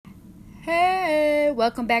Hey,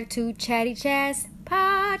 welcome back to Chatty Chats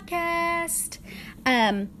Podcast.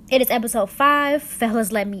 It is episode 5.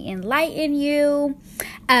 Fellas, let me enlighten you.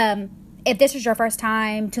 If this is your first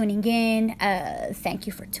time tuning in, thank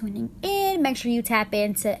you for tuning in. Make sure you tap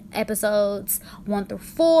into episodes 1 through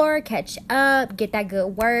 4. Catch up, get that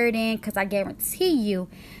good word in, because I guarantee you,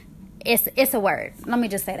 it's a word. Let me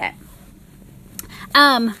just say that.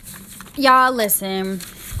 Y'all, listen.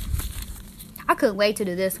 I couldn't wait to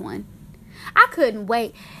do this one. I couldn't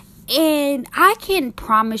wait. And I can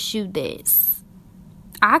promise you this.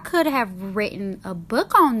 I could have written a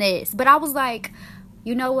book on this. But I was like,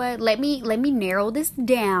 you know what? Let me narrow this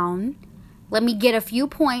down. Let me get a few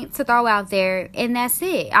points to throw out there. And that's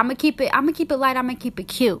it. I'm gonna keep it light. I'm gonna keep it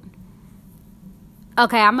cute.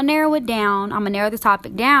 Okay, I'm gonna narrow it down. I'm gonna narrow the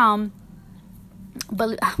topic down.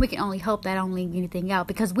 But we can only hope that I don't leave anything out.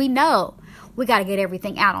 Because we know we gotta get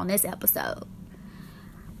everything out on this episode.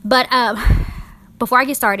 But before I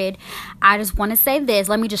get started, I just want to say this.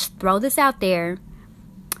 Let me just throw this out there.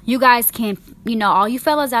 You guys can, all you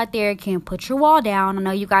fellas out there can put your wall down. I know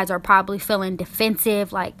you guys are probably feeling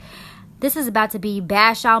defensive. Like, this is about to be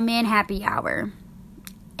Bash All Men Happy Hour.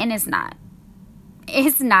 And it's not.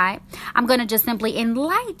 It's not. I'm going to just simply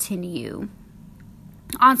enlighten you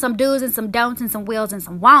on some do's and some don'ts and some wills and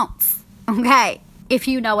some won'ts. Okay? If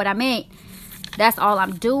you know what I mean. That's all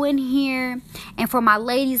I'm doing here. And for my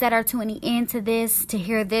ladies that are tuning into this, to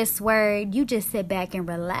hear this word, you just sit back and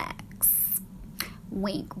relax.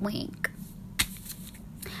 Wink, wink.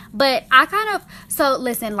 But so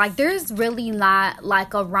listen, like, there's really not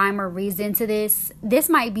like a rhyme or reason to this. This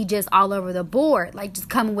might be just all over the board, like just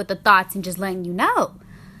coming with the thoughts and just letting you know.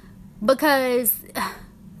 Because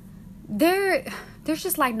there's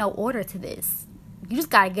just like no order to this. You just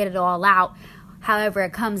got to get it all out however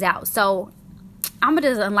it comes out. So I'm going to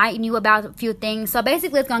just enlighten you about a few things. So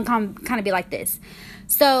basically, it's going to kind of be like this.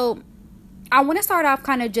 So I want to start off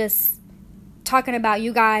kind of just talking about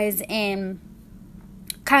you guys and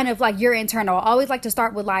kind of like your internal. I always like to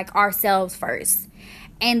start with like ourselves first.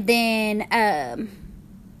 And then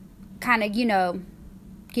kind of,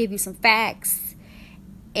 give you some facts.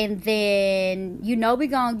 And then, we're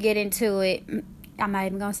going to get into it. I'm not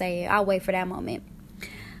even going to say it. I'll wait for that moment.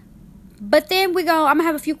 But then I'm going to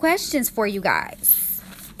have a few questions for you guys.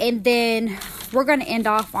 And then we're going to end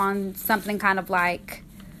off on something kind of like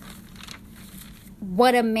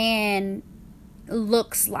what a man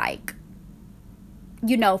looks like,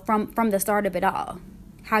 from the start of it all.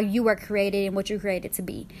 How you were created and what you're created to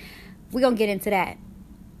be. We're going to get into that.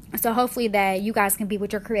 So hopefully that you guys can be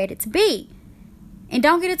what you're created to be. And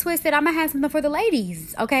don't get it twisted. I'm going to have something for the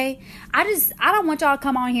ladies, okay? I don't want y'all to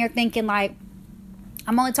come on here thinking like,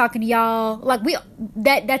 I'm only talking to y'all. Like,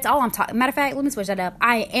 that's all I'm talking. Matter of fact, let me switch that up.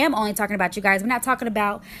 I am only talking about you guys. We're not talking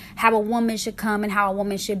about how a woman should come and how a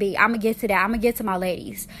woman should be. I'm going to get to that. I'm going to get to my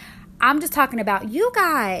ladies. I'm just talking about you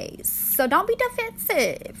guys. So don't be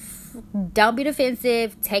defensive. Don't be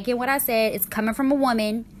defensive. Take in what I said. It's coming from a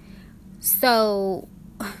woman. So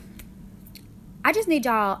I just need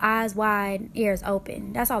y'all eyes wide, ears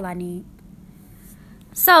open. That's all I need.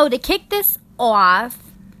 So to kick this off,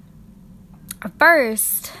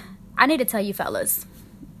 first, I need to tell you fellas,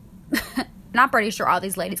 and I'm pretty sure all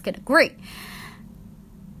these ladies can agree,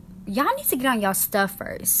 y'all need to get on y'all stuff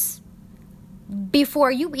first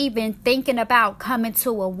before you even thinking about coming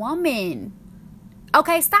to a woman.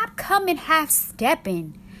 Okay, stop coming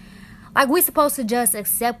half-stepping. Like, we supposed to just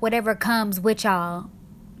accept whatever comes with y'all.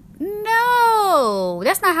 No,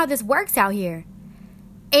 that's not how this works out here.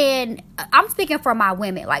 And I'm speaking for my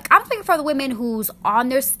women. Like, I'm speaking for the women who's on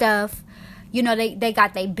their stuff. They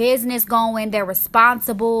got their business going. They're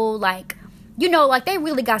responsible. Like, like they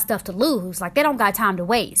really got stuff to lose. Like, they don't got time to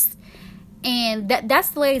waste. And that's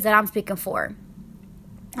the ladies that I'm speaking for.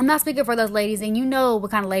 I'm not speaking for those ladies. And you know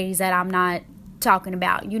what kind of ladies that I'm not talking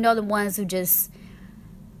about. The ones who just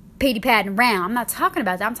pity-patting around. I'm not talking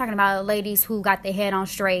about that. I'm talking about ladies who got their head on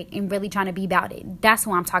straight and really trying to be about it. That's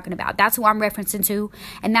who I'm talking about. That's who I'm referencing to.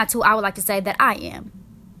 And that's who I would like to say that I am.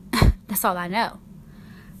 That's all I know.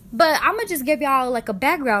 But I'm going to just give y'all like a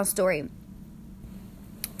background story.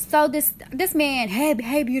 So this man,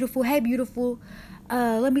 hey, beautiful.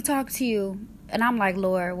 Let me talk to you. And I'm like,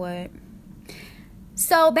 Lord, what?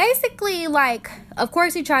 So basically, like, of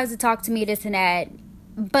course he tries to talk to me, this and that.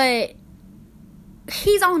 But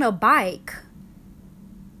he's on a bike.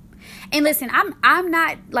 And listen, I'm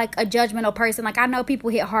not like a judgmental person. Like, I know people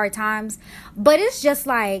hit hard times. But it's just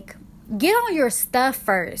like, get on your stuff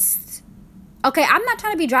first. Okay, I'm not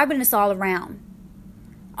trying to be driving this all around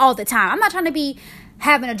all the time. I'm not trying to be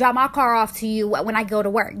having to drop my car off to you when I go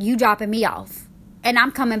to work. You dropping me off. and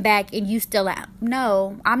I'm coming back and you still out.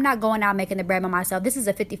 No, I'm not going out making the bread by myself. This is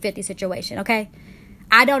a 50-50 situation, okay?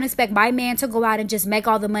 I don't expect my man to go out and just make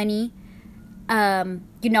all the money. I'm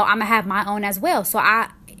going to have my own as well. So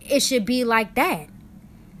it should be like that.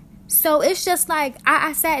 So it's just like,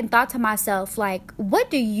 I sat and thought to myself, like, what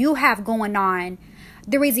do you have going on?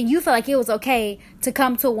 The reason you feel like it was okay to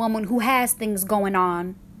come to a woman who has things going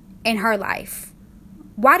on in her life.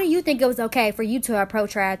 Why do you think it was okay for you to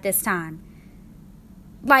approach her at this time?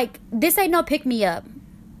 Like, this ain't no pick-me-up,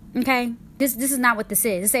 okay? This is not what this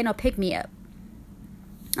is. This ain't no pick-me-up.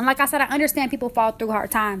 And like I said, I understand people fall through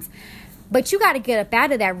hard times. But you got to get up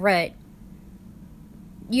out of that rut.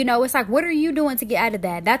 It's like, what are you doing to get out of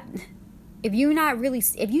that? If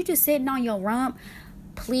you just sitting on your rump,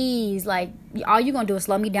 please, like, all you're going to do is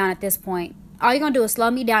slow me down at this point. All you're going to do is slow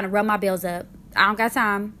me down and run my bills up. I don't got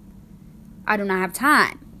time. I do not have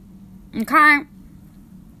time. Okay?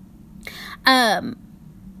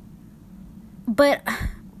 But,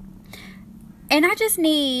 and I just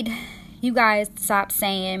need you guys to stop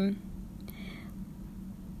saying,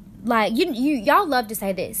 like, y'all love to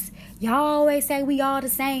say this. Y'all always say we all the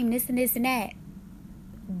same, this and this and that.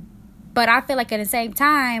 But I feel like at the same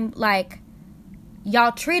time, like,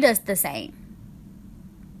 y'all treat us the same.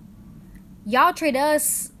 Y'all treat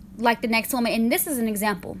us like the next woman. And this is an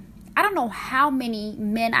example. I don't know how many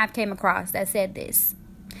men I've came across that said this.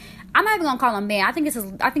 I'm not even gonna call them men. I think it's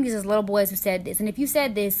just little boys who said this. And if you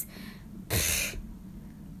said this,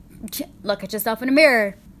 look at yourself in the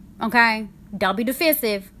mirror, okay? Don't be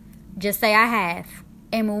defensive. Just say I have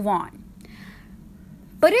and move on.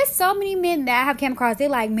 But it's so many men that I have came across. They're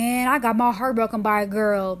like, man, I got my heart broken by a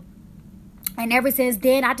girl, and ever since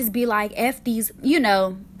then I just be like, F these,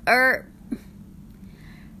 And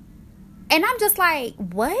I'm just like,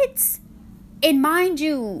 what? And mind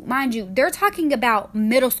you, they're talking about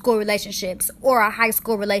middle school relationships or a high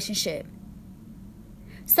school relationship.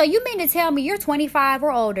 So you mean to tell me you're 25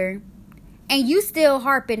 or older and you still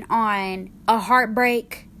harping on a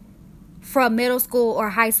heartbreak from middle school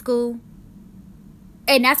or high school?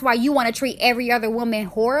 And that's why you want to treat every other woman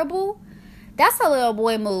horrible? That's a little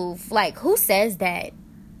boy move. Like, who says that?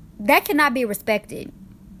 That cannot be respected.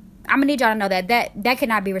 I'm going to need y'all to know that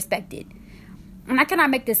cannot be respected. And I cannot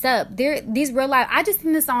make this up. These real life. I just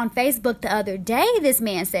seen this on Facebook the other day. This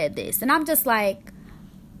man said this. And I'm just like,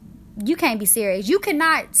 you can't be serious. You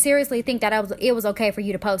cannot seriously think that it was okay for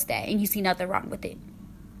you to post that and you see nothing wrong with it.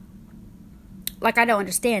 Like, I don't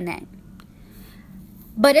understand that.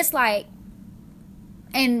 But it's like,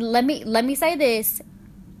 and let me say this,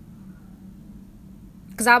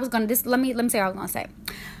 because I was gonna let me say what I was gonna say.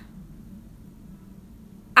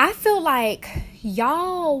 I feel like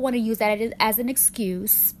y'all want to use that as an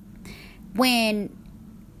excuse when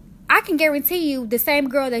I can guarantee you the same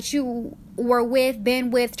girl that you were with, been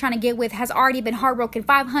with, trying to get with has already been heartbroken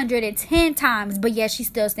 510 times, but yet she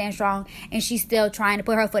still stands strong and she's still trying to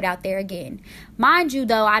put her foot out there again. Mind you,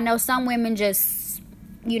 though, I know some women just,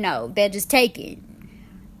 they're just taking.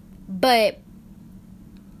 But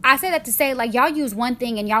I say that to say, like, y'all use one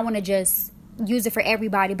thing and y'all want to just use it for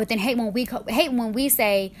everybody, but then hate when we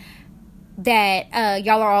say that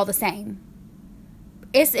y'all are all the same.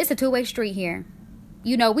 It's a two-way street here.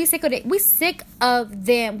 We sick of it. We sick of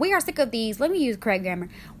them. We are sick of these. Let me use correct grammar.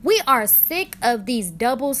 We are sick of these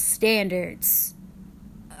double standards.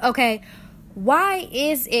 Okay, why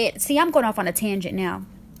is it? See, I'm going off on a tangent now.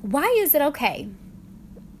 Why is it okay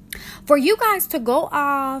for you guys to go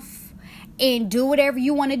off and do whatever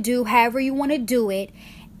you want to do, however you want to do it,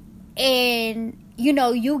 and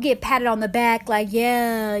you get patted on the back like,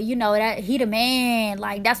 yeah, that he the man,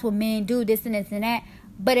 like that's what men do, this and this and that.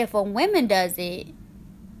 But if a woman does it,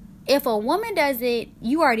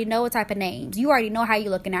 you already know what type of names. You already know how you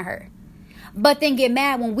looking at her. But then get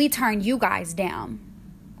mad when we turn you guys down.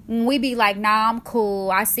 When we be like, nah, I'm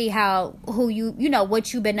cool. I see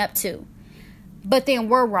what you've been up to. But then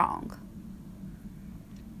we're wrong.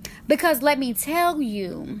 Because let me tell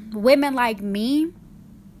you, women like me,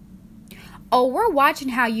 we're watching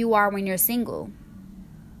how you are when you're single.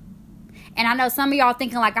 And I know some of y'all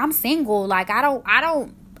thinking like, I'm single. Like, I'm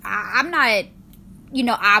not,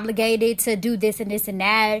 obligated to do this and this and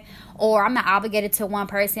that. Or I'm not obligated to one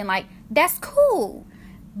person. Like, that's cool.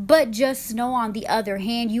 But just know on the other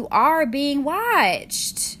hand, you are being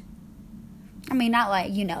watched. I mean, not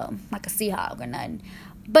like, like a Seahawk or nothing.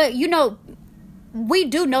 But, we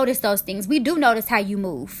do notice those things. We do notice how you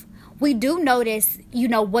move. We do notice,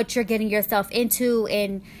 what you're getting yourself into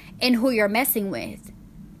and who you're messing with.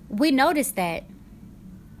 We notice that.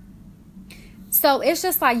 So it's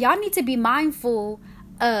just like, y'all need to be mindful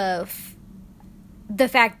of the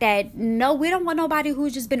fact that, no, we don't want nobody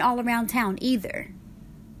who's just been all around town either.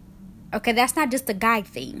 Okay, that's not just a guy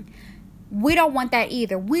thing. We don't want that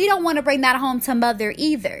either. We don't want to bring that home to mother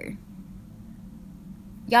either.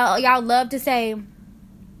 Y'all love to say,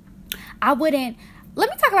 I wouldn't. Let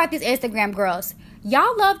me talk about these Instagram girls.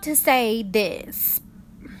 Y'all love to say this.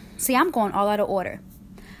 See, I'm going all out of order.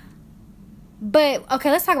 But,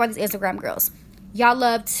 okay, let's talk about these Instagram girls. Y'all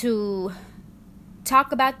love to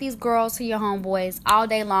talk about these girls to your homeboys all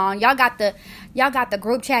day long. Y'all got the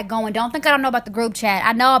group chat going. Don't think I don't know about the group chat.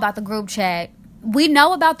 I know about the group chat. We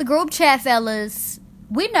know about the group chat, fellas.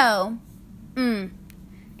 We know.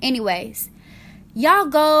 Anyways, y'all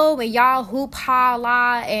go and y'all hoop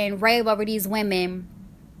holla and rave over these women.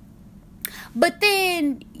 But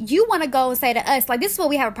then you want to go and say to us, like, this is what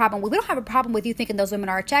we have a problem with. We don't have a problem with you thinking those women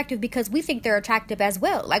are attractive, because we think they're attractive as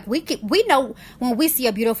well. Like, we know when we see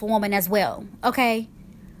a beautiful woman as well, okay?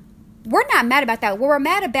 We're not mad about that. What we're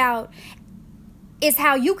mad about is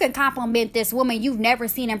how you can compliment this woman you've never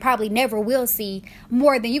seen and probably never will see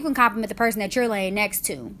more than you can compliment the person that you're laying next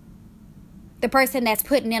to. The person that's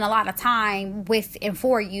putting in a lot of time with and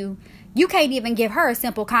for you. You can't even give her a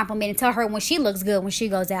simple compliment and tell her when she looks good when she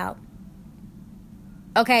goes out.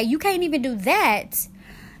 Okay, you can't even do that.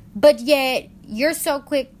 But yet, you're so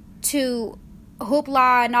quick to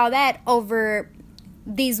hoopla and all that over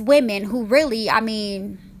these women who really, I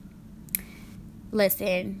mean,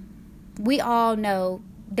 listen, we all know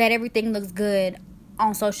that everything looks good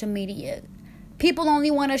on social media. People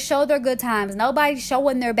only want to show their good times. Nobody's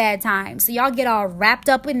showing their bad times. So y'all get all wrapped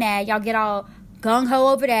up in that. Y'all get all gung-ho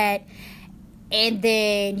over that. And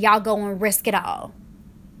then y'all go and risk it all.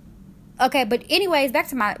 Okay, but anyways, back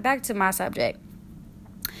to my subject.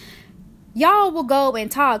 Y'all will go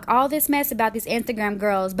and talk all this mess about these Instagram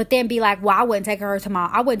girls, but then be like, well, I wouldn't take her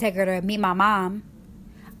to meet my mom.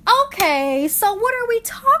 Okay, so what are we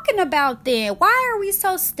talking about then? Why are we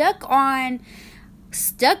so stuck on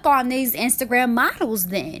these Instagram models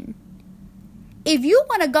then? If you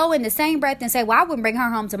want to go in the same breath and say, well, I wouldn't bring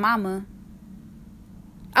her home to mama.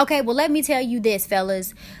 Okay, well, let me tell you this,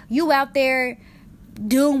 fellas. You out there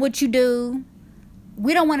doing what you do,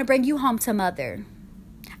 we don't want to bring you home to mother.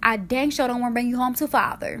 I dang sure don't want to bring you home to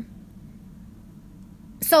father.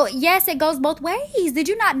 So, yes, it goes both ways. Did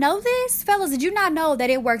you not know this? Fellas, did you not know that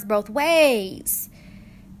it works both ways?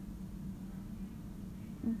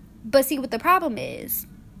 But see, what the problem is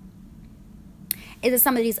that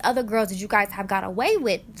some of these other girls that you guys have got away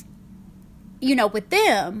with, with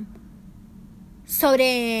them. So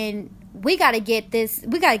then we got to get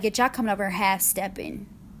y'all coming over half-stepping,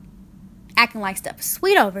 acting like stuff is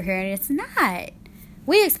sweet over here, and it's not.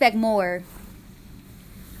 We expect more.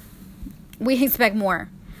 Let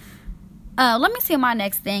me see what my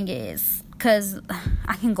next thing is, because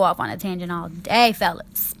I can go off on a tangent all day,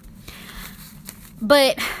 fellas.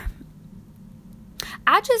 But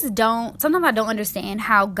sometimes I don't understand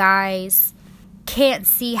how guys can't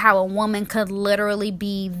see how a woman could literally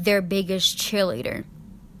be their biggest cheerleader.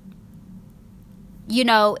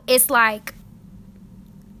 It's like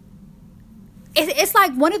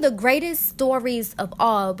one of the greatest stories of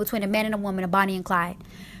all between a man and a woman, of Bonnie and Clyde.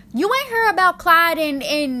 You ain't heard about Clyde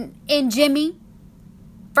and Jimmy.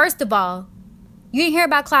 First of all, you didn't hear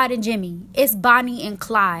about Clyde and Jimmy. It's Bonnie and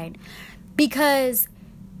Clyde. Because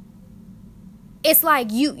it's like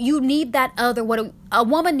you need that other, what a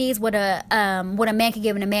woman needs, what a man can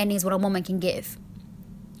give, and a man needs what a woman can give.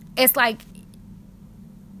 It's like,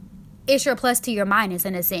 it's your plus to your minus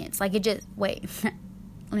in a sense. Like, it just, wait, let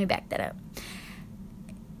me back that up.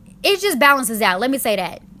 It just balances out. Let me say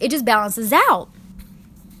that. It just balances out.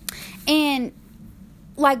 And,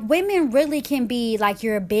 like, women really can be, like,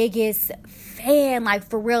 your biggest fan, like,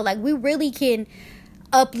 for real. Like, we really can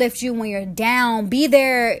uplift you when you're down. Be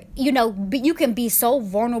there, you can be so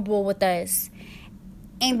vulnerable with us.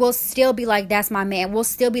 And we'll still be like, that's my man. We'll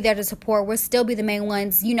still be there to support. We'll still be the main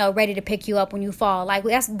ones, ready to pick you up when you fall. Like,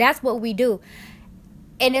 that's what we do.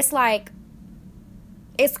 And it's like,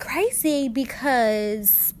 it's crazy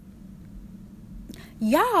because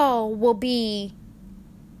y'all will be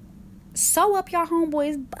so up your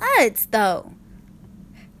homeboys' butts, though.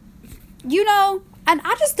 And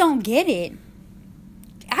I just don't get it.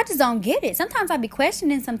 Sometimes I be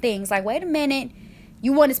questioning some things. Like, wait a minute.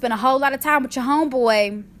 You want to spend a whole lot of time with your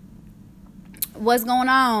homeboy. What's going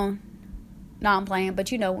on? No, I'm playing. But,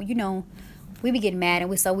 we be getting mad. And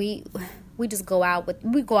we just go out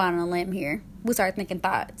on a limb here. We start thinking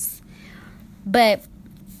thoughts. But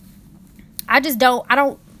I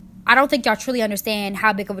don't think y'all truly understand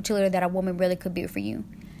how big of a cheerleader that a woman really could be for you.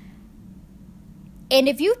 And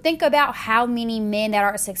if you think about how many men that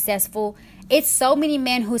are successful It's so many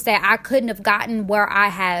men who say I couldn't have gotten where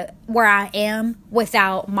I am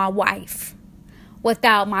without my wife,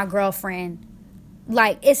 without my girlfriend.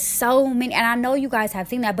 Like, it's so many, and I know you guys have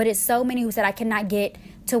seen that, but it's so many who said I cannot get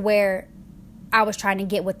to where I was trying to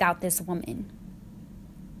get without this woman.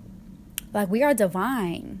 Like, we are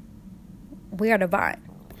divine. We are divine.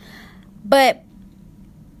 But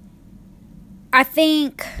I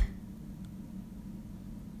think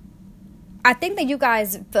that you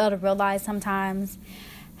guys fail to realize sometimes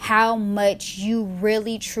how much you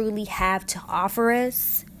really truly have to offer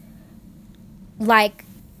us. Like,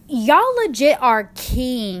 y'all legit are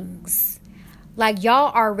kings. Like,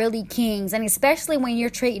 y'all are really kings. And especially when you're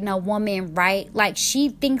treating a woman right, like, she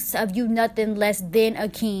thinks of you nothing less than a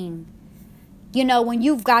king. You know, when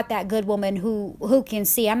you've got that good woman who can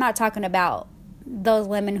see. I'm not talking about those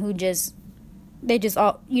women who they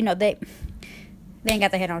ain't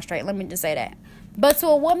got their head on straight. Let me just say that. But to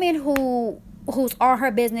a woman who's on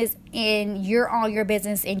her business and you're on your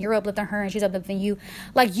business and you're uplifting her and she's uplifting you,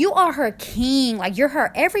 like, you are her king. Like, you're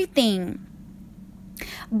her everything.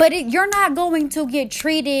 But you're not going to get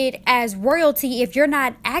treated as royalty if you're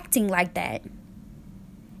not acting like that.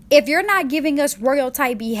 If you're not giving us royal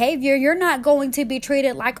type behavior, you're not going to be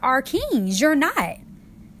treated like our kings. You're not.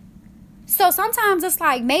 So sometimes it's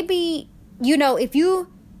like, maybe, if you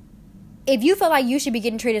feel like you should be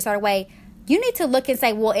getting treated a certain way, you need to look and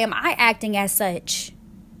say, well, am I acting as such?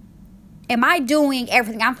 Am I doing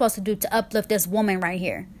everything I'm supposed to do to uplift this woman right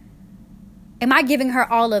here? Am I giving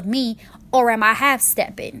her all of me, or am I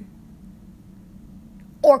half-stepping?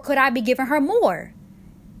 Or could I be giving her more?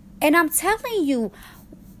 And I'm telling you,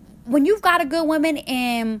 when you've got a good woman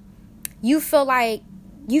and you feel like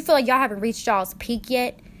y'all haven't reached y'all's peak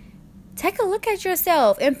yet, take a look at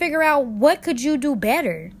yourself and figure out, what could you do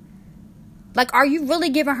better? Like, are you really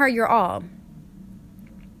giving her your all?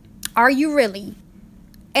 Are you really?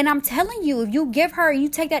 And I'm telling you, if you give her, you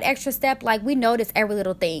take that extra step, like, we notice every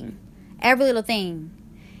little thing. Every little thing.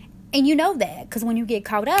 And you know that, because when you get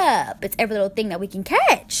caught up, it's every little thing that we can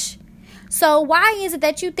catch. So why is it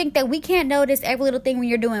that you think that we can't notice every little thing when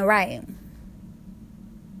you're doing right?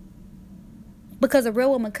 Because a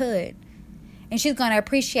real woman could. And she's going to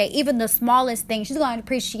appreciate even the smallest thing. She's going to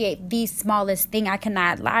appreciate the smallest thing. I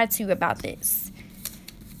cannot lie to you about this.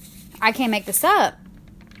 I can't make this up.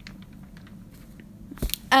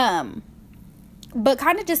 But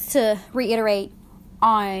kind of just to reiterate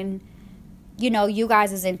on, you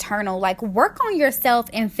guys' internal, like, work on yourself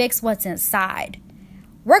and fix what's inside.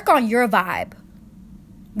 Work on your vibe.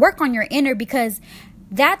 Work on your inner, because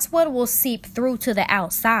that's what will seep through to the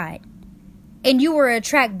outside. And you will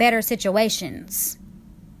attract better situations.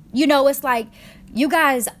 It's like, you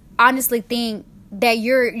guys honestly think that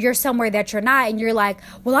you're somewhere that you're not. And you're like,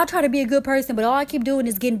 well, I try to be a good person, but all I keep doing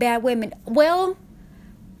is getting bad women. Well,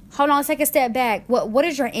 hold on, take a step back. What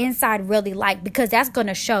is your inside really like? Because that's going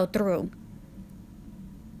to show through.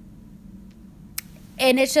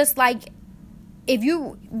 And it's just like, if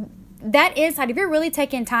you're really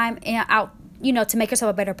taking time out, to make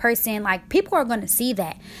yourself a better person, like, people are going to see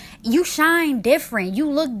that. You shine different. You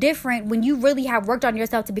look different when you really have worked on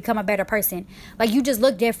yourself to become a better person. Like, you just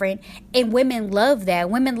look different. And women love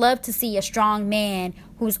that. Women love to see a strong man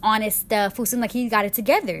who's on his stuff, who seems like he got it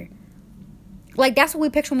together. Like, that's what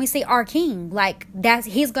we picture when we say our king. Like,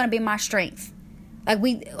 he's going to be my strength.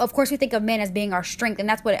 Like, of course, we think of men as being our strength. And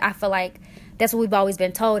that's what I feel like, that's what we've always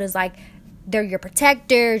been told, is like, they're your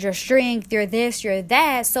protectors, your strength, you're this, you're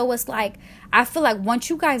that. So it's like, I feel like once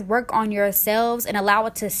you guys work on yourselves and allow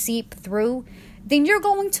it to seep through, then you're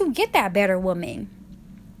going to get that better woman.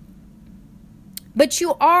 But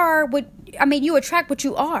you attract what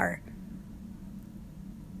you are.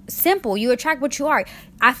 Simple. You attract what you are.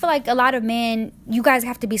 I feel like a lot of men, you guys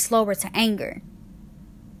have to be slower to anger.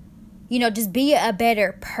 Just be a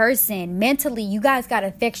better person. Mentally, you guys got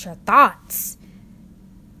to fix your thoughts.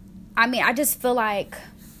 I just feel like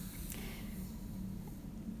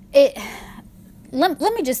it. Let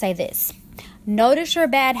me just say this. Notice your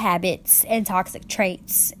bad habits and toxic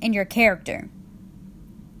traits in your character.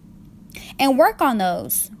 And work on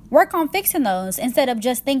those. Work on fixing those instead of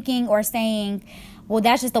just thinking or saying, well,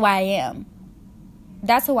 that's just the way I am.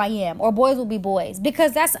 That's who I am. Or boys will be boys.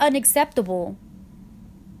 Because that's unacceptable.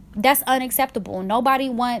 That's unacceptable. Nobody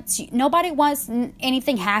wants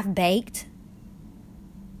anything half-baked.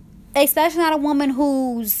 Especially not a woman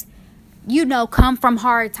who's, come from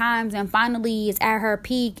hard times and finally is at her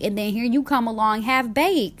peak, and then here you come along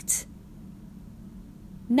half-baked.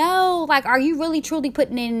 No, like, are you really truly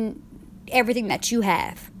putting in everything that you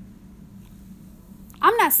have?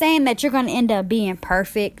 I'm not saying that you're going to end up being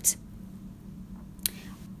perfect,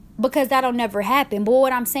 because that'll never happen. But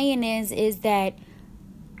what I'm saying is that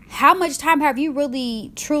how much time have you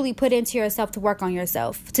really truly put into yourself to work on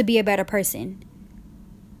yourself to be a better person?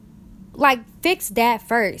 Like, fix that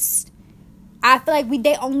first. I feel like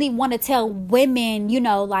they only want to tell women,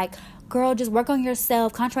 like, girl, just work on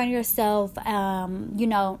yourself, concentrate on yourself,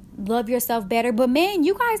 love yourself better. But men,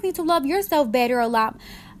 you guys need to love yourself better a lot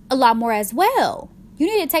more as well. You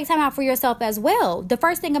need to take time out for yourself as well. The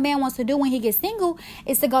first thing a man wants to do when he gets single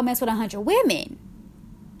is to go mess with 100 women.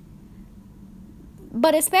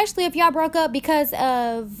 But especially if y'all broke up because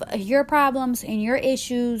of your problems and your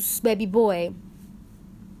issues, baby boy,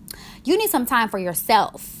 you need some time for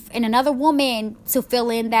yourself. And another woman to fill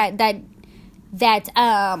in that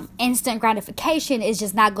instant gratification is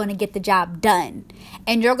just not going to get the job done.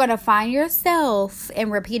 And you're going to find yourself in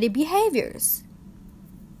repeated behaviors.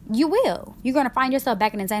 You will. You're going to find yourself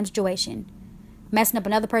back in the same situation. Messing up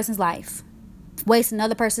another person's life. Wasting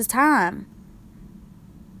another person's time.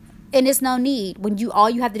 And it's no need. When all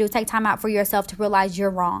you have to do is take time out for yourself to realize your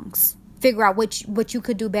wrongs. Figure out what you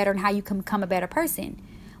could do better and how you can become a better person.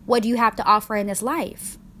 What do you have to offer in this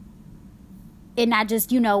life? And not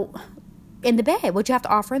just, in the bed. What you have to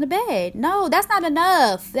offer in the bed. No, that's not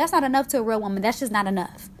enough. That's not enough to a real woman. That's just not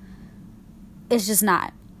enough. It's just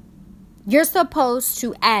not. You're supposed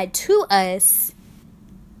to add to us,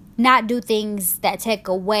 not do things that take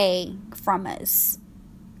away from us.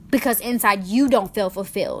 Because inside you don't feel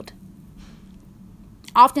fulfilled.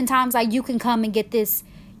 Oftentimes, like, you can come and get this.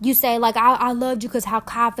 You say, like, I loved you because how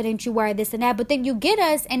confident you were, this and that. But then you get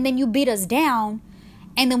us and then you beat us down.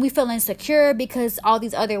 And then we feel insecure because all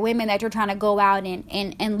these other women that you're trying to go out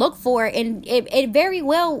and look for. And it very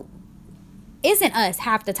well isn't us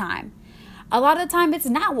half the time. A lot of the time, it's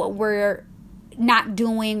not what we're not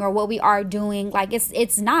doing or what we are doing. Like,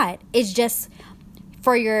 it's not. It's just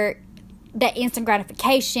for that instant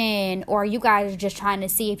gratification, or you guys are just trying to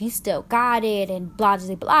see if you still got it and blase.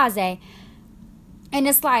 And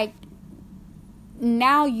it's like,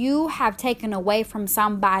 now you have taken away from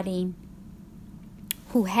somebody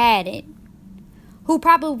who had it, who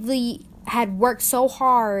probably had worked so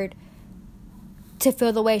hard to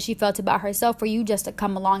feel the way she felt about herself, for you just to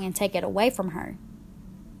come along and take it away from her.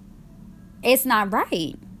 It's not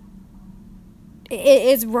right.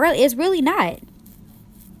 It's really not.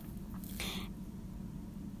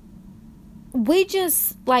 We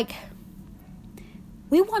just, like,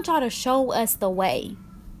 we want y'all to show us the way.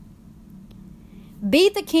 Be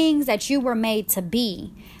the kings that you were made to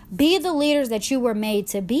be. Be the leaders that you were made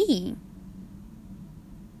to be.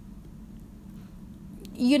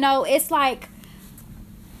 It's like,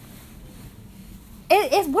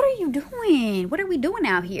 it's what are you doing? What are we doing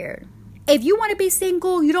out here? If you want to be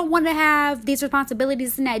single, you don't want to have these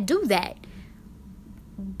responsibilities and that, do that.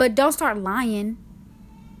 But don't start lying.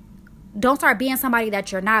 Don't start being somebody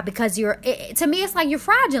that you're not, because to me, it's like you're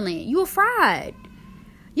fraudulent. You're a fraud.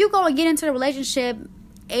 You go and get into the relationship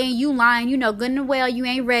and you lying. You know good and well you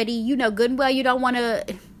ain't ready. You know good and well you don't want to.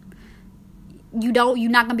 You're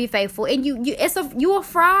not gonna be faithful, and you a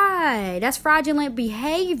fraud. That's fraudulent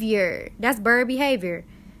behavior. That's bird behavior.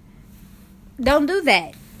 Don't do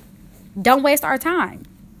that. Don't waste our time.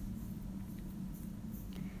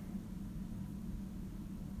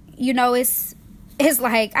 It's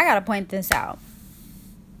like, I gotta point this out.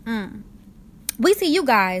 We see you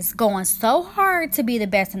guys going so hard to be the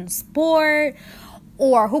best in the sport,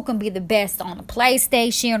 or who can be the best on the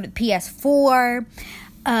PlayStation or the PS4.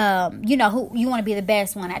 Who you want to be the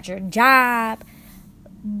best one at your job,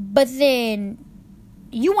 but then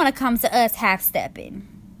you want to come to us half-stepping.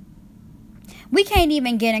 We can't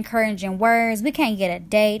even get encouraging words. We can't get a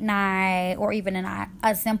date night or even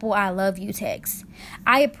a simple I love you text.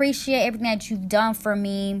 I appreciate everything that you've done for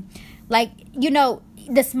me. Like,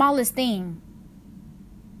 the smallest thing.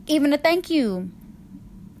 Even a thank you.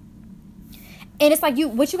 And it's like,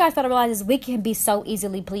 what you guys gotta realize is we can be so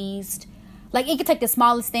easily pleased. Like, it could take the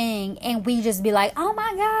smallest thing and we just be like, oh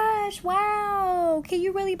my gosh, wow, can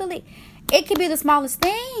you really believe? It could be the smallest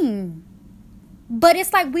thing. But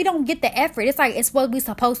it's like we don't get the effort. It's like, it's what we're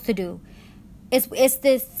supposed to do. It's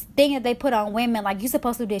this thing that they put on women. Like, you're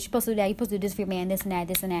supposed to do this, you're supposed to do that, you're supposed to do this for your man, this and that,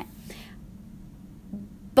 this and that.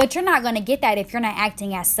 But you're not going to get that if you're not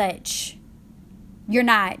acting as such. You're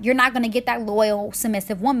not going to get that loyal,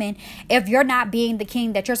 submissive woman if you're not being the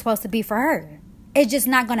king that you're supposed to be for her. It's just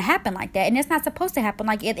not going to happen like that. And it's not supposed to happen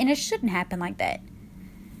like it. And it shouldn't happen like that.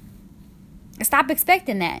 Stop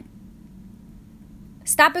expecting that.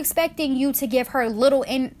 Stop expecting you to give her I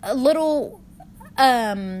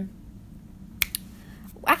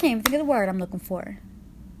can't even think of the word I'm looking for.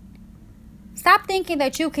 Stop thinking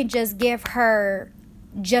that you can just give her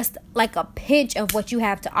just like a pinch of what you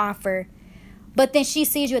have to offer. But then she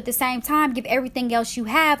sees you at the same time give everything else you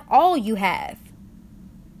have, all you have.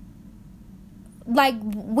 Like,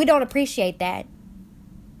 we don't appreciate that.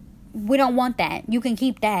 We don't want that. You can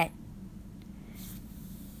keep that.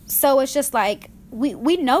 So it's just like,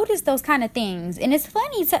 we notice those kind of things. And it's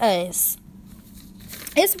funny to us.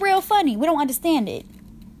 It's real funny. We don't understand it.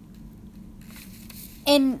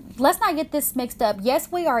 And let's not get this mixed up.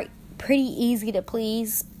 Yes, we are pretty easy to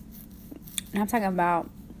please. And I'm talking about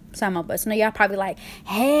some of us. Now, y'all probably like,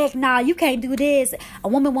 heck nah, you can't do this. A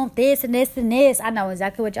woman want this and this and this. I know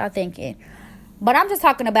exactly what y'all thinking. But I'm just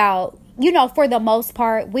talking about, for the most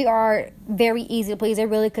part, we are very easy to please. It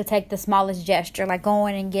really could take the smallest gesture, like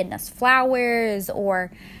going and getting us flowers,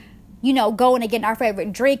 or, going and getting our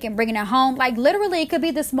favorite drink and bringing it home. Like, literally, it could be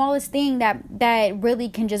the smallest thing that really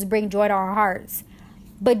can just bring joy to our hearts.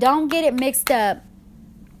 But don't get it mixed up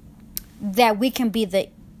that we can be the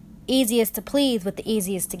easiest to please with the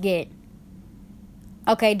easiest to get.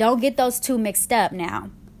 Okay, don't get those two mixed up now.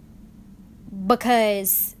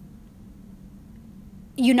 Because,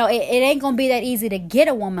 it ain't going to be that easy to get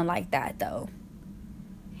a woman like that, though.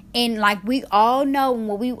 And like we all know and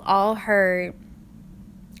what we all heard,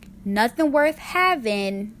 nothing worth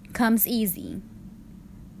having comes easy.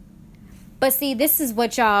 But see, this is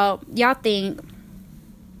what y'all think.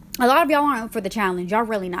 A lot of y'all aren't for the challenge. Y'all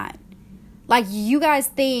really not. Like, you guys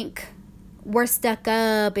think we're stuck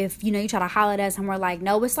up if, you try to holler at us and we're like,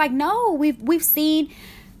 no. It's like, no, we've seen,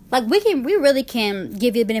 like, we really can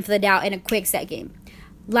give you the benefit of the doubt in a quick second.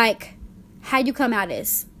 Like, how you come out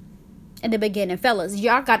this in the beginning, fellas,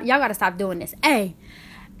 y'all got to stop doing this. Hey,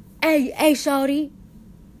 shorty.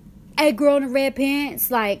 Hey, girl in the red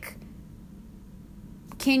pants. Like,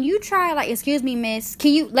 can you try, like, excuse me, miss,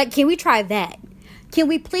 can we try that? Can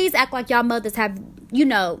we please act like y'all mothers have,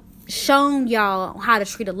 shown y'all how to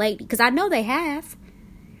treat a lady? Because I know they have.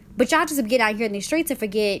 But y'all just get out here in these streets and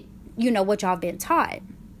forget, what y'all been taught.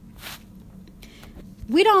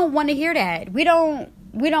 We don't want to hear that. We don't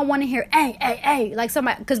want to hear, hey, like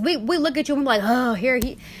somebody, because we look at you and we're like, oh, here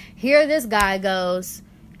this guy goes.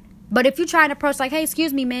 But if you try and approach like, hey,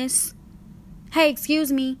 excuse me, miss. Hey, excuse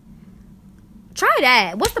me. Try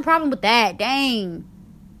that. What's the problem with that? Dang.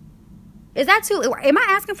 Is that am I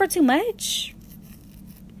asking for too much?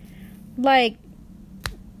 Like,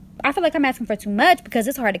 I feel like I'm asking for too much because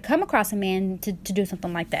it's hard to come across a man to do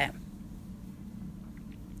something like that.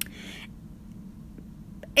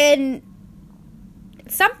 And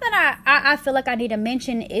something I feel like I need to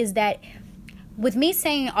mention is that with me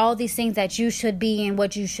saying all these things that you should be and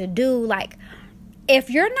what you should do, like, if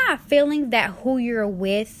you're not feeling that who you're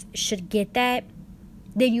with should get that,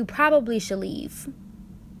 then you probably should leave.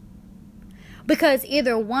 Because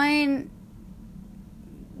either one,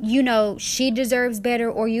 she deserves better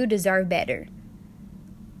or you deserve better.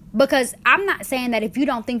 Because I'm not saying that if you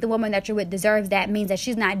don't think the woman that you're with deserves that means that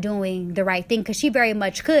she's not doing the right thing. Because she very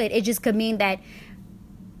much could. It just could mean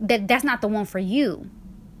that's not the one for you.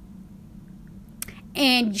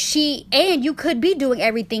 And you could be doing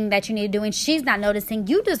everything that you need to do and she's not noticing.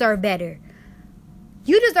 You deserve better.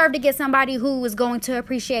 You deserve to get somebody who is going to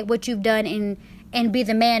appreciate what you've done and be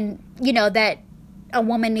the man, that a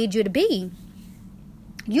woman needs you to be.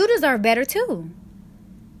 You deserve better too.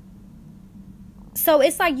 So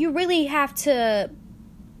it's like you really have to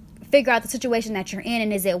figure out the situation that you're in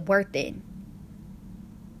and is it worth it?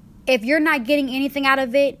 If you're not getting anything out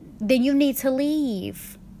of it, then you need to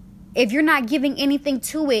leave. If you're not giving anything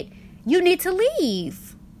to it, you need to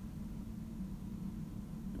leave.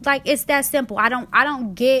 Like, it's that simple. I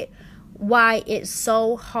don't get why it's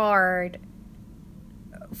so hard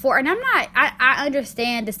and I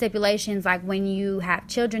understand the stipulations, like when you have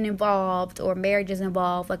children involved or marriages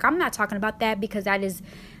involved. Like, I'm not talking about that because that is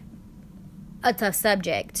a tough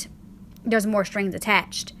subject. There's more strings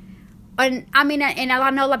attached. And I mean, and I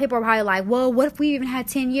know a lot of people are probably like, well, what if we even had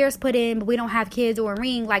 10 years put in, but we don't have kids or a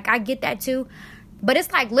ring? Like, I get that too. But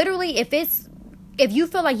it's like, literally, if you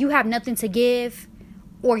feel like you have nothing to give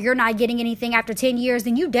or you're not getting anything after 10 years,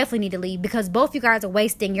 then you definitely need to leave because both you guys are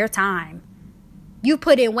wasting your time. You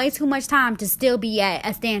put in way too much time to still be at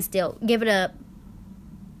a standstill. Give it up.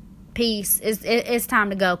 Peace. It's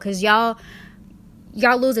time to go because y'all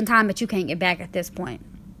losing time that you can't get back at this point.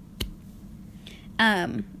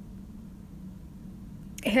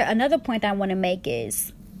 Here, another point that I want to make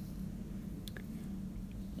is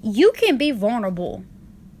you can be vulnerable.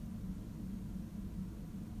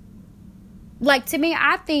 Like, to me,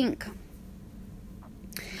 I think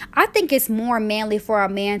it's more manly for a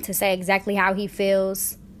man to say exactly how he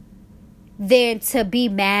feels than to be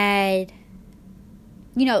mad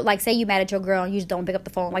You know, like, say you mad at your girl and you just don't pick up the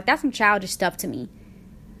phone. Like, that's some childish stuff to me.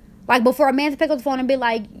 Like, before a man to pick up the phone and be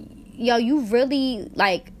like, yo, you really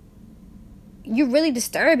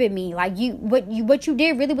disturbing me. Like, what you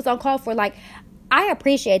did really was uncalled for. Like, I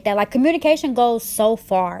appreciate that. Like, communication goes so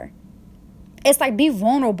far. It's like, be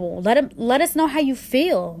vulnerable. Let us know how you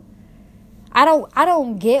feel. I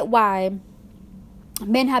don't get why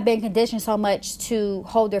men have been conditioned so much to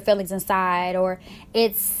hold their feelings inside, or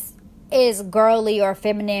it's girly or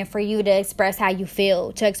feminine for you to express how you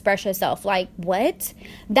feel, to express yourself. Like, what?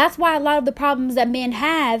 That's why a lot of the problems that men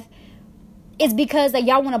have is because that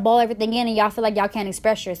y'all want to ball everything in and y'all feel like y'all can't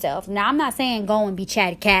express yourself. Now, I'm not saying go and be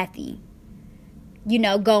chatty Cathy. You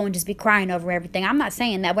know, go and just be crying over everything. I'm not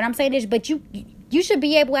saying that. What I'm saying is, but you should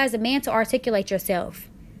be able as a man to articulate yourself.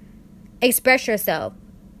 Express yourself.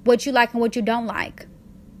 What you like and what you don't like.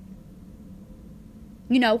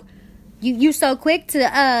 You know, you so quick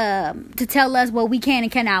to tell us what we can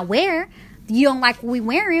and cannot wear. You don't like what we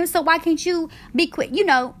wearing, so why can't you be quick? You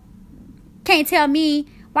know, can't tell me.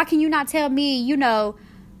 Why can you not tell me, you know,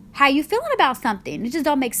 how you feeling about something? It just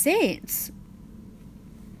don't make sense.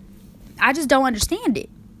 I just don't understand it.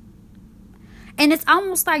 And it's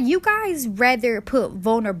almost like you guys rather put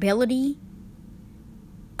vulnerability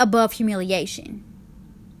above humiliation.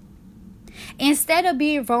 Instead of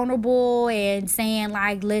being vulnerable and saying,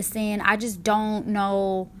 like, listen, I just don't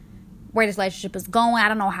know where this relationship is going. I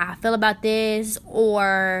don't know how I feel about this.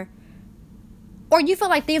 Or you feel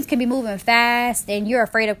like things can be moving fast and you're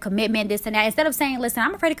afraid of commitment, this and that. Instead of saying, listen,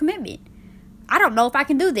 I'm afraid of commitment. I don't know if I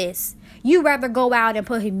can do this. You rather go out and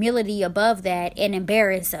put humility above that and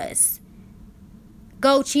embarrass us.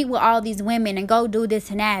 Go cheat with all these women and go do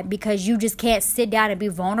this and that because you just can't sit down and be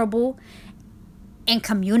vulnerable and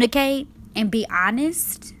communicate and be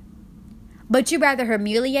honest. But you rather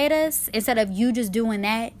humiliate us instead of you just doing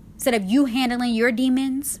that. Instead of you handling your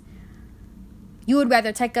demons. You would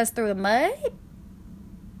rather take us through the mud.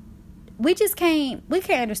 We can't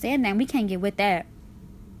understand that. We can't get with that.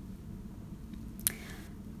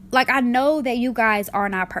 Like, I know that you guys are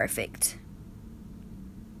not perfect.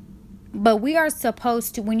 But we are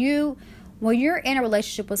supposed to, when you're in a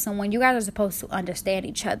relationship with someone, you guys are supposed to understand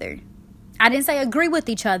each other. I didn't say agree with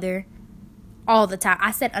each other all the time.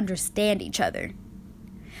 I said understand each other.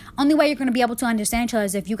 Only way you're going to be able to understand each other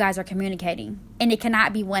is if you guys are communicating. And it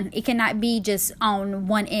cannot be just on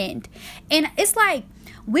one end. And it's like,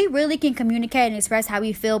 we really can communicate and express how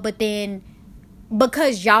we feel, but then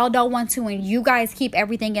because y'all don't want to and you guys keep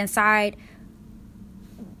everything inside,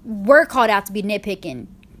 we're called out to be nitpicking.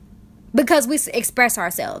 Because we express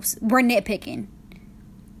ourselves. We're nitpicking.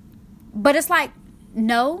 But it's like,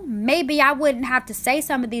 no, maybe I wouldn't have to say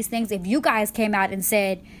some of these things if you guys came out and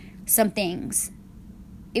said some things.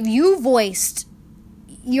 If you voiced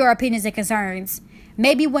your opinions and concerns,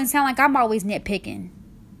 maybe it wouldn't sound like I'm always nitpicking.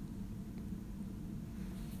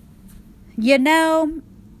 You know,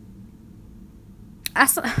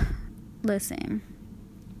 listen,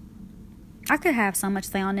 I could have so much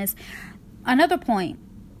to say on this. Another point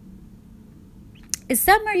is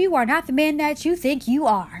some of you are not the man that you think you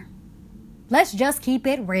are. Let's just keep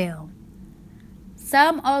it real.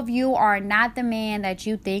 Some of you are not the man that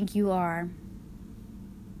you think you are.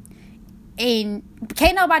 And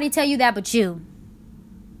can't nobody tell you that but you.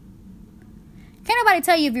 Can't nobody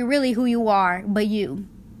tell you if you're really who you are but you.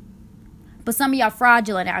 But some of y'all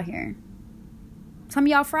fraudulent out here. Some of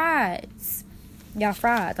y'all frauds. Y'all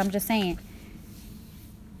frauds. I'm just saying.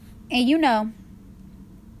 And you know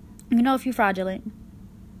if you're fraudulent.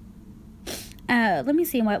 Let me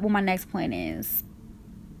see what my next point is.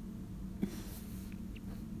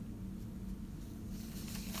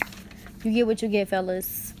 You get what you get,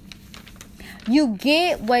 fellas. You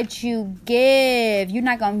get what you give. You're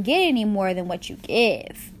not going to get any more than what you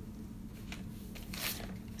give.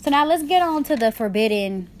 So now let's get on to the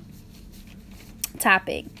forbidden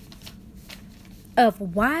topic of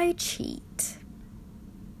why cheat.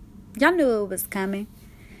 Y'all knew it was coming.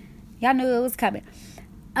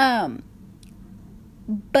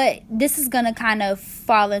 But this is going to kind of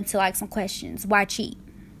fall into like some questions. Why cheat?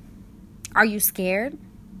 Are you scared?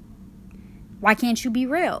 Why can't you be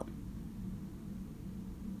real?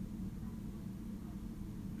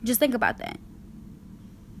 Just think about that.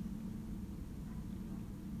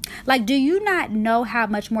 Like, do you not know how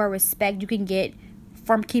much more respect you can get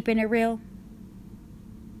from keeping it real?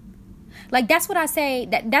 Like, that's what I say.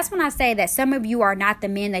 That's when I say that some of you are not the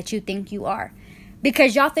men that you think you are.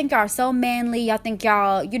 Because y'all think y'all are so manly. Y'all think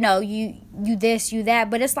y'all, you this, you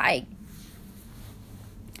that. But it's like,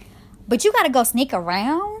 but you got to go sneak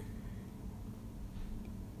around?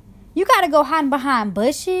 You got to go hiding behind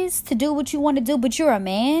bushes to do what you want to do, but you're a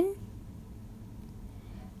man?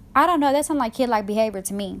 I don't know. That sounds like kid-like behavior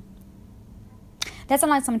to me. That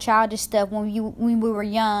sounds like some childish stuff when we were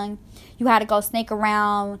young. You had to go sneak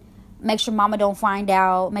around, make sure mama don't find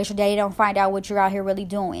out, make sure daddy don't find out what you're out here really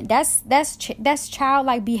doing. That's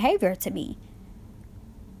childlike behavior to me.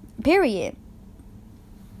 Period.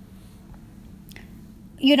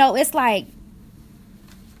 You know, it's like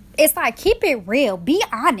keep it real. Be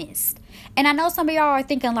honest. And I know some of y'all are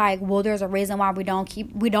thinking like, well, there's a reason why we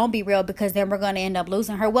don't be real, because then we're going to end up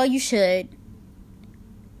losing her. Well, you should.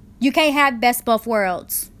 You can't have best both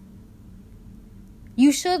worlds.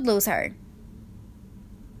 You should lose her.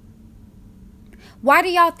 Why do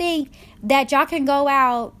y'all think that y'all can go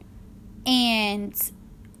out and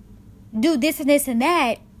do this and this and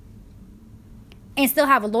that and still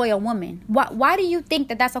have a loyal woman? Why do you think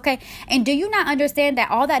that that's okay? And do you not understand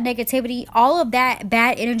that all that negativity, all of that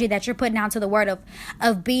bad energy that you're putting out to the world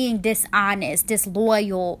of being dishonest,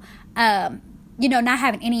 disloyal, not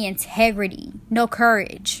having any integrity, no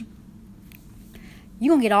courage,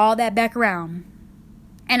 you're going to get all that back around.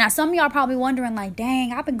 And now some of y'all probably wondering like,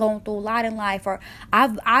 dang, I've been going through a lot in life, or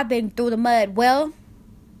I've been through the mud. Well,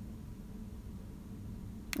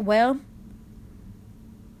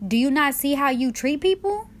 do you not see how you treat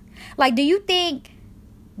people? Like, do you think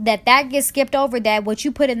that gets skipped over, that what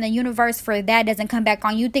you put in the universe for that doesn't come back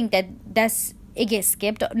on? You think that it gets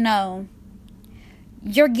skipped? No.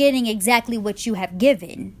 You're getting exactly what you have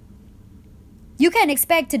given. You can't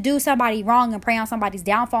expect to do somebody wrong and pray on somebody's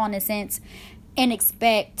downfall in a sense and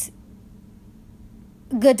expect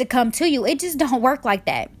good to come to you. It just don't work like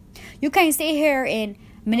that. You can't sit here and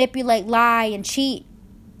manipulate, lie, and cheat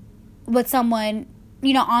with someone,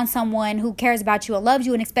 on someone who cares about you and loves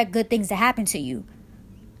you and expect good things to happen to you.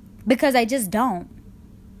 Because they just don't.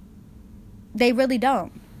 They really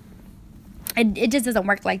don't. It just doesn't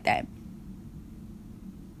work like that.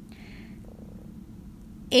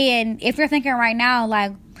 And if you're thinking right now,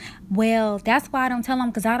 like, well, that's why I don't tell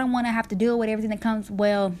them, because I don't want to have to deal with everything that comes.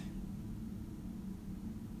 Well,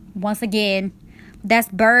 once again, that's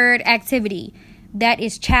bird activity. That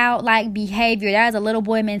is childlike behavior. That is a little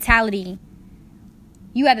boy mentality.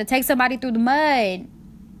 You have to take somebody through the mud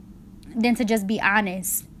than to just be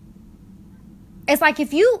honest. It's like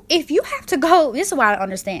if you have to go, this is why I don't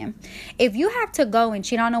understand. If you have to go and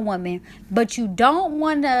cheat on a woman, but you don't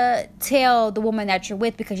want to tell the woman that you're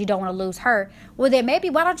with because you don't want to lose her, well then maybe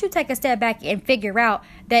why don't you take a step back and figure out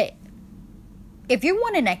that if you're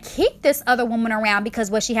wanting to keep this other woman around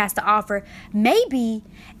because what she has to offer, maybe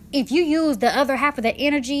if you use the other half of the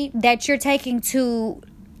energy that you're taking to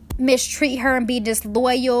mistreat her and be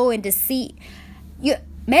disloyal and deceit,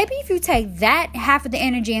 maybe if you take that half of the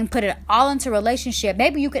energy and put it all into a relationship,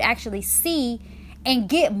 maybe you could actually see and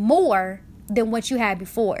get more than what you had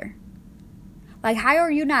before. Like, how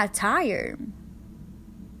are you not tired?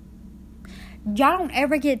 Y'all don't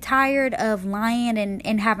ever get tired of lying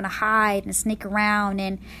and having to hide and sneak around.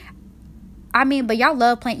 And I mean, but y'all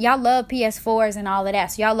love PS4s and all of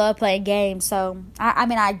that. So y'all love playing games. So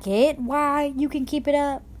I get why you can keep it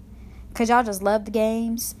up, because y'all just love the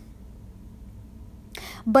games.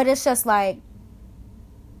 But it's just like,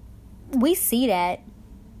 we see that.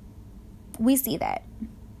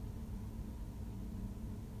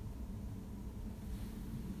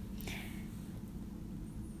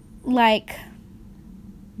 Like,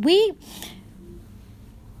 we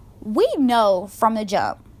know from the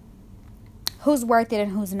jump who's worth it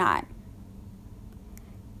and who's not.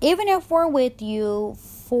 Even if we're with you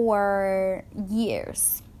for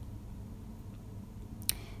years,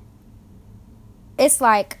 it's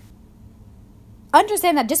like,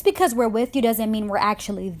 understand that just because we're with you doesn't mean we're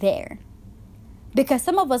actually there. Because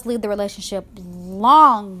some of us leave the relationship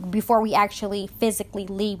long before we actually physically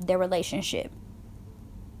leave the relationship.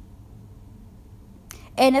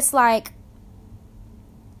 And it's like,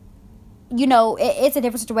 it's a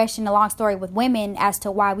different situation, a long story with women as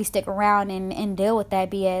to why we stick around and deal with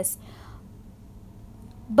that BS.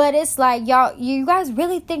 But it's like, you guys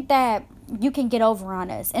really think that you can get over on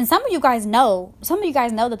us. And some of you guys know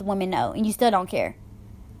that the women know, and you still don't care.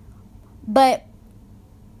 But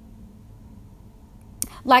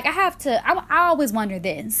like, I always wonder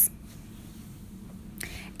this.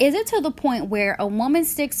 Is it to the point where a woman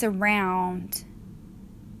sticks around,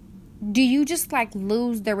 do you just like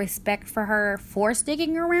lose the respect for her for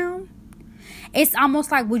sticking around? It's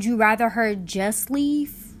almost like, would you rather her just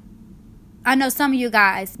leave? I know some of you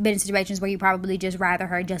guys been in situations where you probably just rather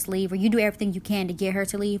her just leave, or you do everything you can to get her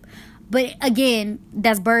to leave. But again,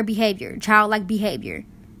 that's bird behavior, childlike behavior,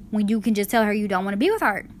 when you can just tell her you don't want to be with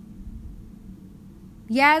her.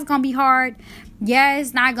 Yeah, it's gonna be hard. Yeah,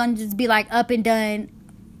 it's not gonna just be like up and done.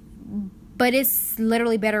 But it's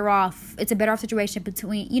literally better off. It's a better off situation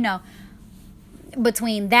between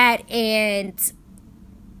that and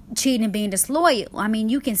cheating and being disloyal. I mean,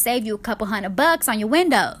 you can save you a couple $100 on your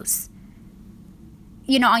windows.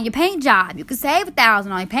 On your paint job. You can save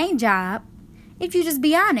 $1,000 on your paint job if you just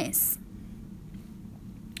be honest.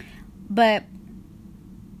 But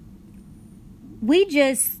we're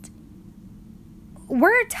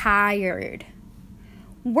tired.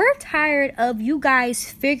 We're tired of you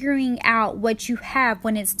guys figuring out what you have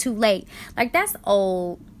when it's too late. Like, that's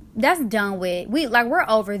old. That's done with. We're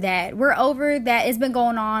over that. We're over that. It's been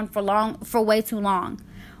going on for way too long.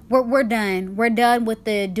 We're done. We're done with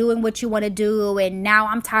the doing what you want to do, and now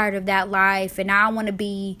I'm tired of that life, and I want to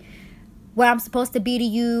be what I'm supposed to be to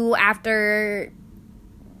you after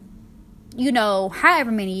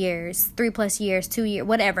however many years, 3+ years, 2 years,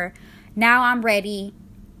 whatever. Now I'm ready.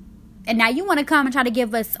 And now you want to come and try to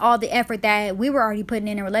give us all the effort that we were already putting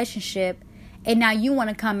in a relationship. And now you want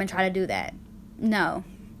to come and try to do that. No.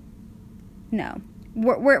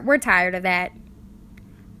 We're tired of that.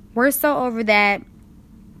 We're so over that.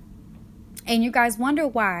 And you guys wonder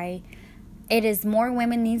why it is more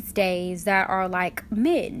women these days that are like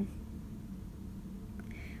men.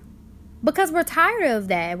 Because we're tired of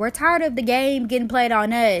that. We're tired of the game getting played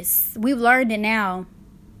on us. We've learned it now.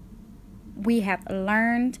 We have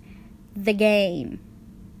learned the game.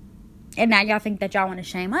 And now y'all think that y'all want to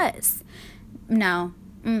shame us. No.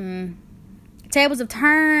 Tables have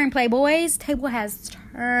turned, playboys. Table has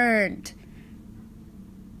turned.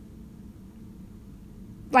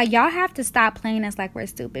 Like, y'all have to stop playing us like we're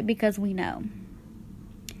stupid, because we know.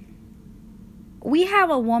 We have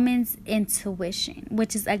a woman's intuition,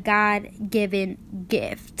 which is a God-given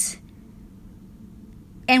gift.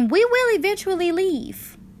 And we will eventually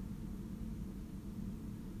leave.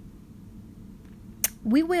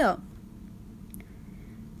 We will.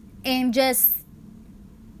 And just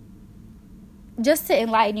to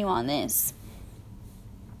enlighten you on this,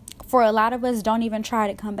 for a lot of us, don't even try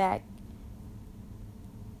to come back.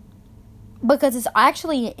 Because it's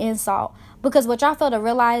actually an insult. Because what y'all fail to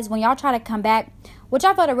realize when y'all try to come back, what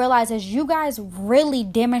y'all fail to realize is you guys really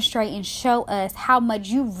demonstrate and show us how much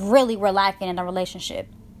you really were lacking in a relationship.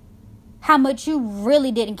 How much you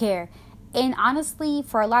really didn't care. And honestly,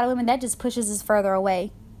 for a lot of women, that just pushes us further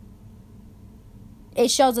away. It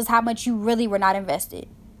shows us how much you really were not invested.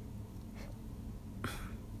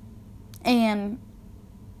 And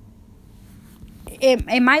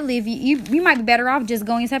it might leave you. You might be better off just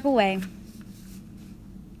going your separate way.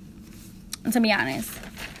 To be honest.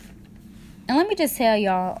 And let me just tell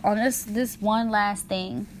y'all on this one last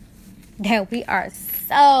thing that we are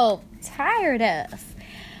so tired of.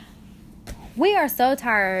 We are so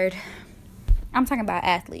tired. I'm talking about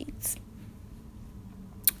athletes.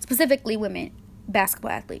 Specifically women,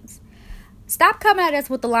 basketball athletes. Stop coming at us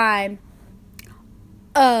with the line,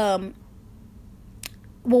 well,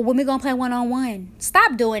 when we gonna play 1-on-1?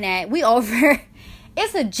 Stop doing that. We over.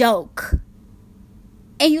 It's a joke.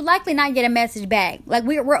 And you likely not get a message back. Like,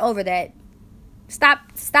 we're over that.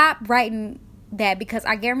 Stop writing that, because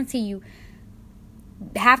I guarantee you,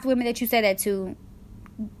 half the women that you say that to,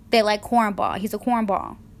 they like cornball. He's a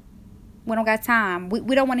cornball. We don't got time.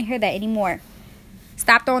 We don't want to hear that anymore.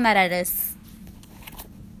 Stop throwing that at us.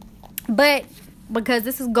 But because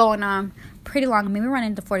this is going on pretty long, I mean, we're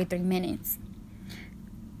running into 43 minutes.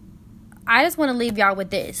 I just want to leave y'all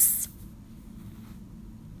with this.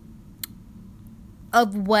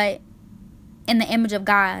 Of what, in the image of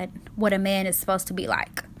God, what a man is supposed to be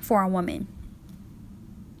like for a woman.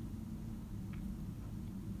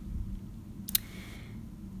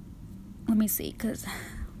 Let me see, because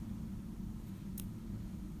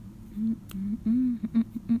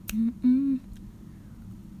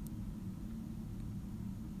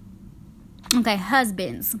okay,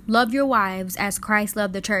 husbands, love your wives as Christ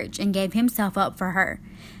loved the church and gave himself up for her,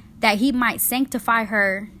 that he might sanctify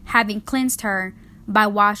her, having cleansed her by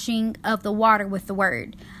washing of the water with the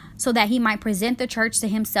word, so that he might present the church to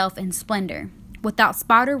himself in splendor, without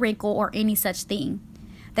spot or wrinkle or any such thing,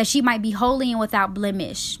 that she might be holy and without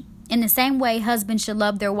blemish. In the same way, husbands should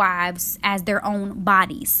love their wives as their own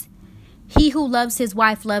bodies. He who loves his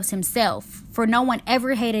wife loves himself, for no one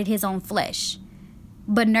ever hated his own flesh,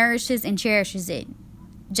 but nourishes and cherishes it,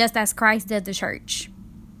 just as Christ does the church,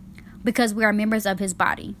 because we are members of his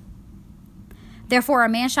body. Therefore, a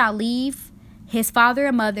man shall leave his father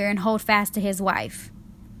and mother and hold fast to his wife,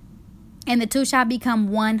 and the two shall become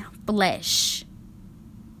one flesh.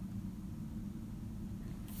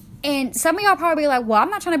 And some of y'all probably be like, well, I'm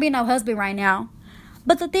not trying to be no husband right now.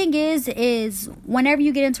 But the thing is whenever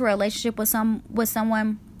you get into a relationship with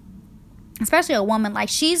someone, especially a woman, like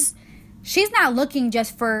she's not looking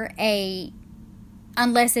just for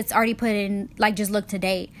unless it's already put in, like, just look to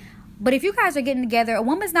date. But if you guys are getting together, a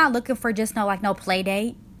woman's not looking for just no play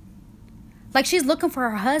date. Like, she's looking for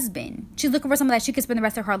her husband. She's looking for someone that she can spend the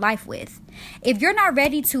rest of her life with. If you're not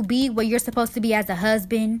ready to be what you're supposed to be as a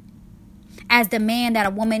husband, as the man that a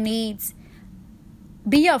woman needs,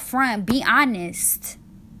 be upfront, be honest.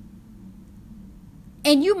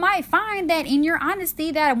 And you might find that in your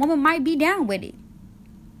honesty that a woman might be down with it.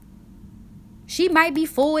 She might be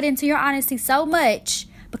fooled into your honesty so much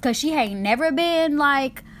because she ain't never been,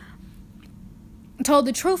 like, told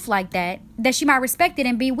the truth like that she might respect it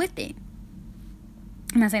and be with it.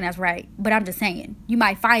 I'm not saying that's right, but I'm just saying you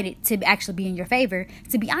might find it to actually be in your favor,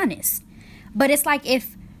 to be honest. But it's like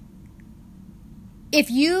if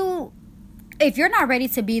you're not ready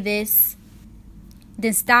to be this,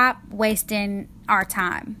 then stop wasting our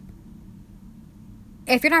time.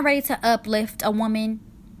 If you're not ready to uplift a woman,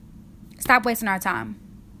 stop wasting our time.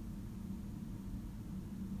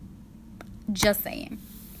 Just saying.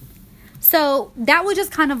 So that was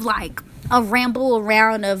just kind of like a ramble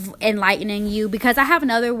around of enlightening you, because I have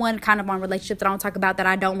another one kind of on relationships that I don't talk about, that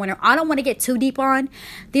I don't want to get too deep on.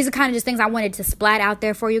 These are kind of just things I wanted to splat out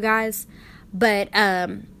there for you guys. But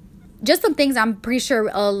just some things I'm pretty sure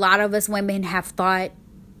a lot of us women have thought.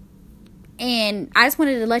 And I just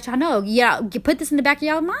wanted to let y'all know, you put this in the back of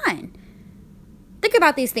y'all mind. Think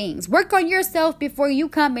about these things. Work on yourself before you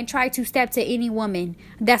come and try to step to any woman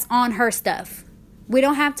that's on her stuff. We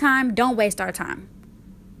don't have time. Don't waste our time.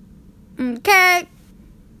 Okay?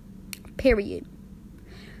 Period.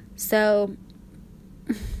 So,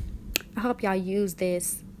 I hope y'all use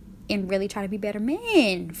this and really try to be better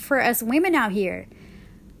men for us women out here.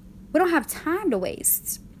 We don't have time to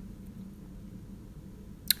waste.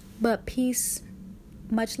 But peace.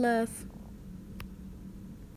 Much love.